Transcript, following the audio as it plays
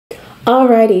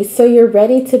Alrighty, so you're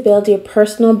ready to build your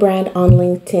personal brand on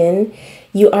LinkedIn.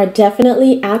 You are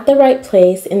definitely at the right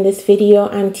place. In this video,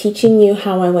 I'm teaching you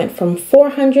how I went from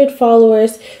 400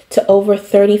 followers to over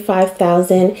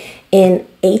 35,000 in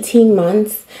 18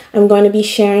 months. I'm going to be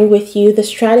sharing with you the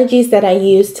strategies that I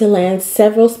used to land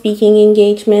several speaking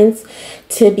engagements,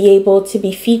 to be able to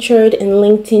be featured in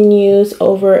LinkedIn News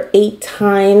over 8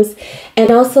 times, and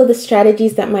also the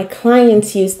strategies that my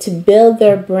clients use to build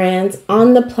their brands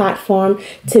on the platform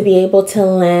to be able to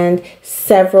land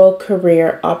several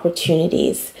career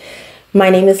opportunities. My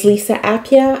name is Lisa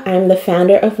Appia. I'm the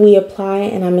founder of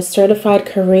WeApply, and I'm a certified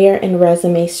career and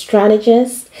resume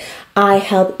strategist. I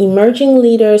help emerging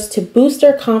leaders to boost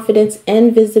their confidence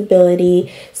and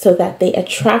visibility so that they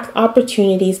attract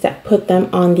opportunities that put them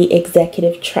on the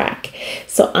executive track.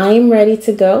 So I am ready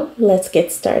to go. Let's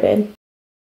get started.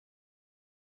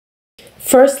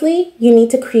 Firstly, you need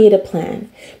to create a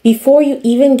plan. Before you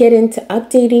even get into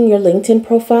updating your LinkedIn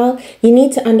profile, you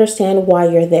need to understand why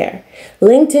you're there.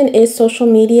 LinkedIn is social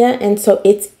media, and so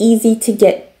it's easy to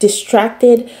get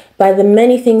distracted by the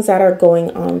many things that are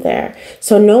going on there.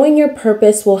 So knowing your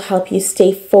purpose will help you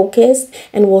stay focused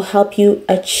and will help you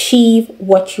achieve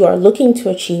what you are looking to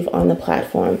achieve on the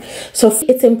platform. So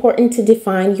it's important to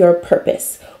define your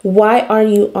purpose. Why are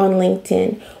you on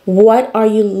LinkedIn? What are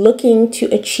you looking to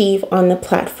achieve on the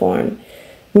platform?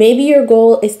 Maybe your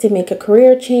goal is to make a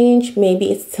career change.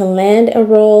 Maybe it's to land a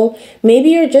role. Maybe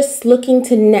you're just looking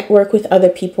to network with other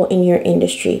people in your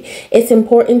industry. It's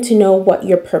important to know what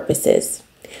your purpose is.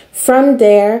 From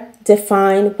there,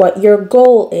 define what your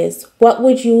goal is. What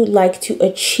would you like to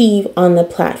achieve on the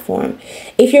platform?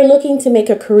 If you're looking to make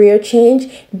a career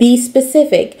change, be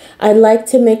specific. I'd like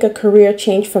to make a career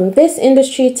change from this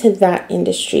industry to that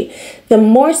industry. The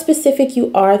more specific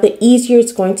you are, the easier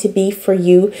it's going to be for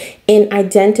you in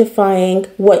identifying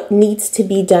what needs to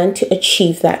be done to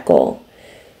achieve that goal.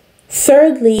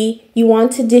 Thirdly, you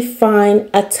want to define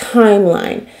a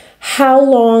timeline. How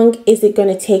long is it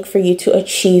going to take for you to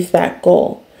achieve that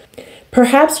goal?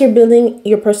 Perhaps you're building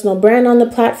your personal brand on the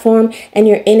platform and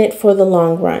you're in it for the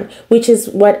long run, which is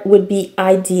what would be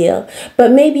ideal.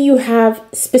 But maybe you have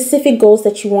specific goals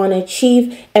that you want to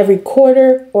achieve every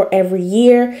quarter or every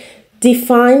year.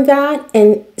 Define that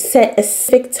and set a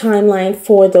specific timeline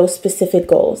for those specific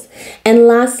goals. And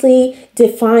lastly,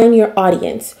 define your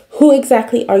audience. Who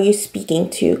exactly are you speaking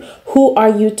to? Who are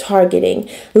you targeting?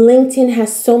 LinkedIn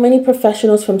has so many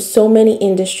professionals from so many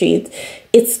industries.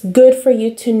 It's good for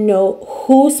you to know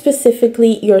who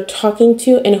specifically you're talking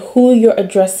to and who you're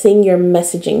addressing your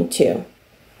messaging to.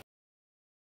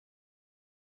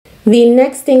 The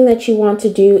next thing that you want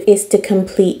to do is to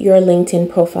complete your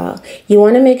LinkedIn profile. You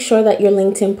want to make sure that your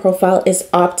LinkedIn profile is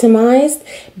optimized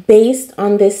based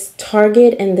on this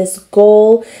target and this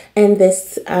goal and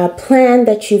this plan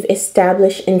that you've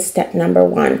established in step number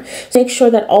 1. So make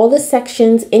sure that all the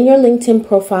sections in your LinkedIn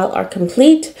profile are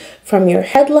complete, from your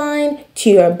headline to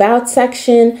your about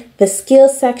section, the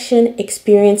skills section,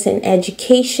 experience and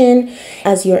education,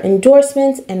 as your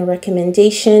endorsements and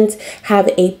recommendations. Have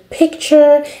a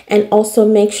picture, and also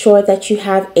make sure that you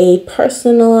have a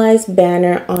personalized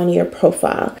banner on your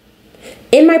profile.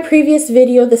 In my previous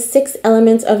video, the 6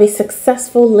 elements of a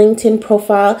successful LinkedIn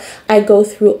profile, I go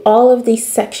through all of these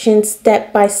sections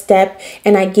step by step,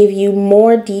 and I give you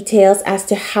more details as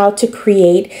to how to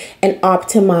create an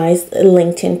optimized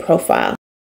LinkedIn profile.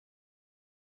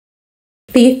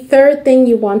 The third thing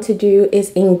you want to do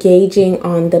is engaging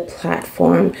on the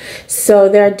platform. So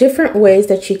there are different ways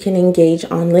that you can engage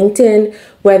on LinkedIn,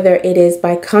 whether it is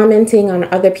by commenting on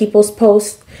other people's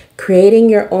posts, creating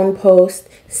your own post,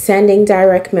 sending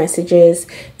direct messages.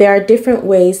 There are different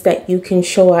ways that you can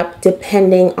show up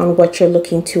depending on what you're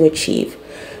looking to achieve.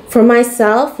 For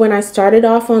myself, when I started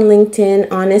off on LinkedIn,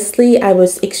 honestly, I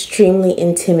was extremely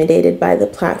intimidated by the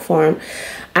platform.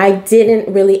 I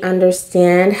didn't really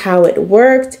understand how it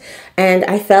worked, and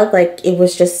I felt like it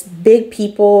was just big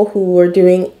people who were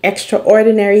doing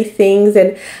extraordinary things,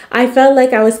 and I felt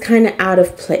like I was kind of out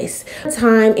of place. Over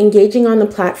time, engaging on the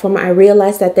platform, I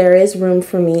realized that there is room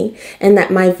for me and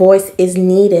that my voice is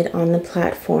needed on the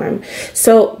platform.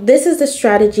 So this is the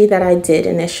strategy that I did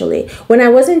initially. When I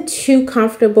wasn't too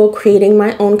comfortable creating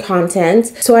my own content,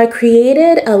 so I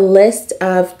created a list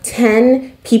of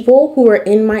 10 people who are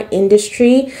in my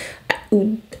industry.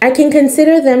 I can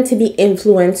consider them to be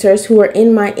influencers who are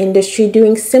in my industry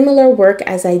doing similar work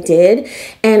as I did.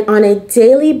 And on a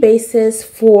daily basis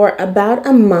for about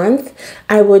a month,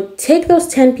 I would take those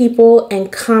 10 people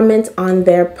and comment on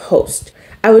their post.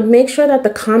 I would make sure that the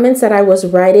comments that I was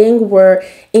writing were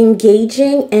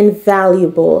engaging and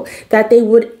valuable, that they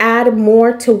would add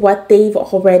more to what they've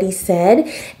already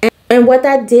said. And what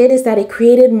that did is that it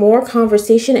created more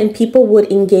conversation and people would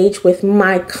engage with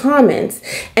my comments.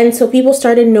 And so people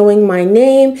started knowing my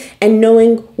name and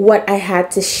knowing what I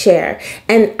had to share.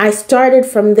 And I started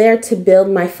from there to build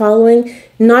my following,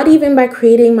 not even by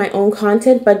creating my own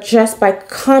content, but just by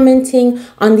commenting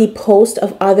on the post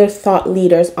of other thought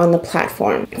leaders on the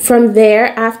platform. From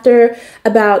there, after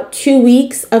about 2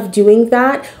 weeks of doing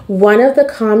that, one of the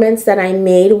comments that I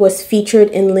made was featured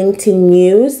in LinkedIn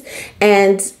News,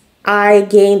 and I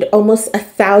gained almost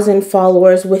 1,000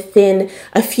 followers within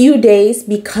a few days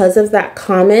because of that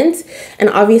comment. And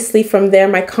obviously from there,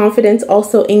 my confidence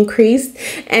also increased.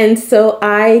 And so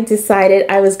I decided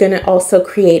I was going to also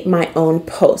create my own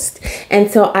post. And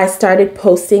so I started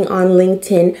posting on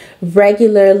LinkedIn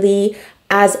regularly.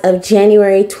 As of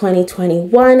January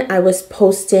 2021, I was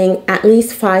posting at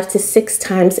least 5 to 6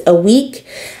 times a week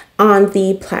on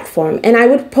the platform. And I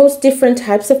would post different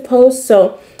types of posts.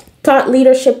 So thought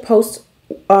leadership posts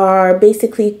are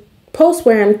basically posts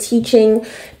where I'm teaching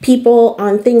people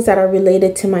on things that are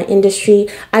related to my industry.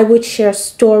 I would share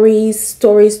stories.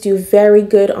 Stories do very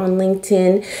good on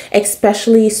LinkedIn,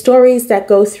 especially stories that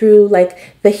go through like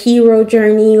the hero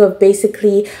journey of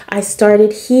basically I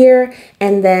started here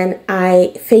and then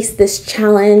I faced this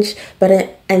challenge,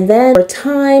 and then over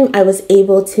time, I was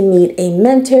able to meet a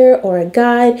mentor or a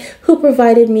guide who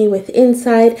provided me with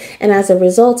insight. And as a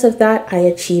result of that, I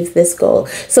achieved this goal.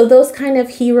 So those kind of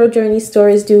hero journey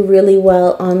stories do really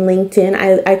well on LinkedIn.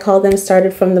 I call them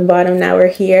started from the bottom, now we're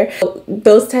here.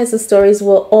 Those types of stories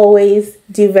will always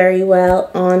do very well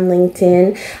on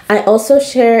LinkedIn. I also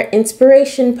share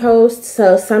inspiration posts,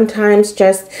 so sometimes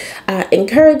just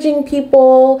encouraging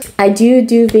people. I do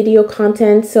video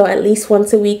content, so at least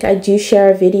once a week I do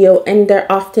share a video, and they're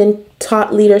often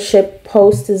thought leadership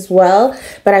posts as well,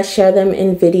 but I share them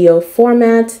in video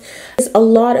format. There's a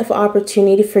lot of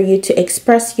opportunity for you to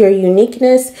express your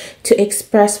uniqueness, to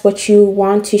express what you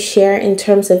want to share in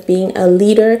terms of being a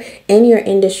leader in your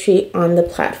industry on the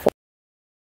platform.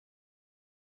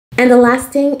 And the last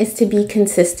thing is to be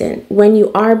consistent. When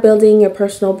you are building your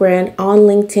personal brand on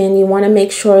LinkedIn, you want to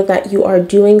make sure that you are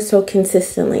doing so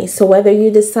consistently. So whether you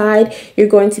decide you're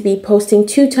going to be posting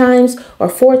 2 times or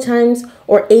 4 times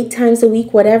or 8 times a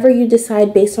week, whatever you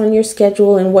decide based on your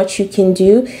schedule and what you can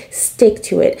do, stick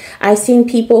to it. I've seen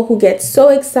people who get so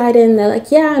excited and they're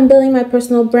like, yeah, I'm building my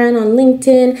personal brand on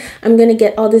LinkedIn. I'm going to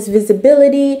get all this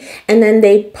visibility. And then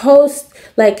they post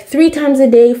like 3 times a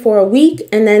day for a week,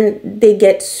 and then they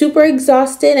get super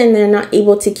exhausted and they're not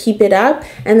able to keep it up,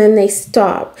 and then they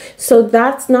stop. So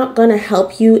that's not going to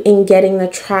help you in getting the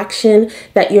traction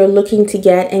that you're looking to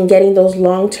get and getting those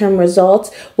long-term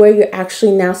results where you're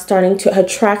actually now starting to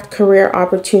attract career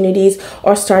opportunities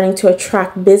or starting to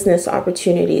attract business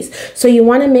opportunities. So you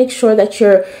want to make sure that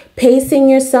you're pacing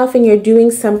yourself and you're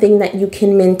doing something that you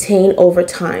can maintain over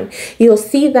time. You'll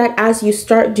see that as you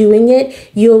start doing it,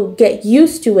 you'll get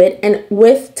used to it, and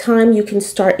with time you can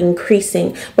start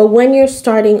increasing. But when you're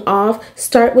starting off,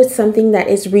 start with something that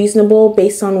is reasonable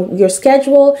based on your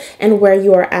schedule and where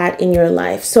you are at in your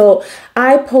life. So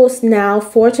I post now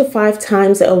 4 to 5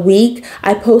 times a week.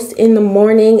 I post in the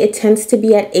morning. It tends to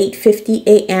be at 8:50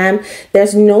 a.m.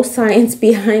 There's no science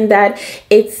behind that.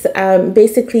 It's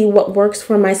basically what works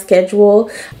for my schedule.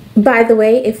 By the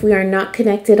way, if we are not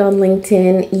connected on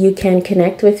LinkedIn, you can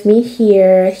connect with me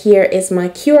here. Here is my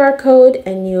QR code,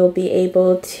 and you'll be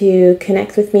able to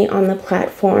connect with me on the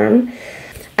platform.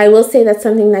 I will say that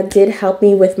something that did help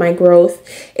me with my growth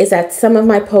is that some of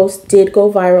my posts did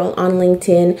go viral on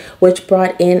LinkedIn, which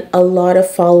brought in a lot of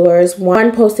followers.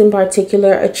 One post in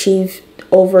particular achieved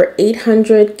over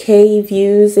 800K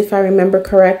views, if I remember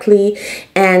correctly.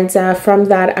 And from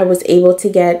that, I was able to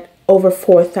get over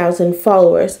 4,000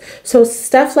 followers. So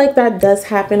stuff like that does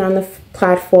happen on the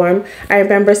platform. I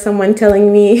remember someone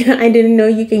telling me, I didn't know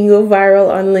you can go viral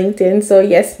on LinkedIn. So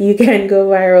yes, you can go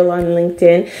viral on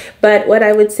LinkedIn. But what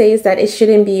I would say is that it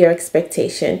shouldn't be your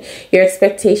expectation. Your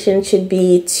expectation should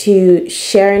be to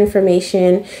share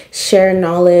information, share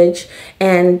knowledge,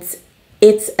 and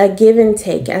it's a give and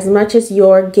take. As much as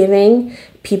you're giving,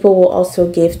 people will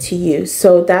also give to you.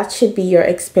 So that should be your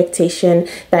expectation,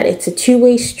 that it's a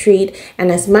two-way street.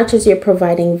 And as much as you're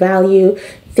providing value,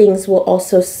 things will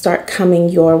also start coming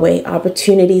your way.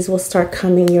 Opportunities will start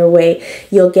coming your way.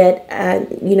 You'll get,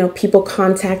 people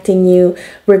contacting you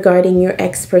regarding your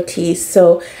expertise.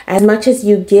 So as much as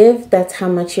you give, that's how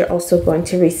much you're also going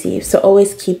to receive. So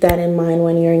always keep that in mind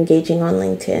when you're engaging on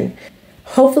LinkedIn.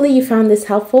 Hopefully you found this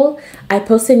helpful. I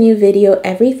post a new video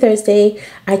every Thursday.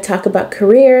 I talk about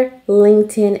career,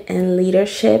 LinkedIn, and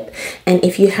leadership. And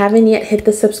if you haven't yet hit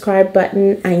the subscribe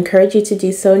button, I encourage you to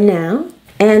do so now.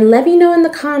 And let me know in the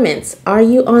comments, are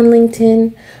you on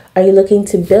LinkedIn? Are you looking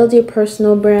to build your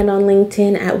personal brand on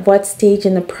LinkedIn? At what stage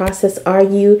in the process are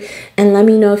you? And let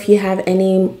me know if you have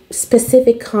any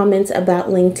specific comments about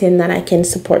LinkedIn that I can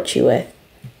support you with.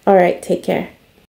 All right, take care.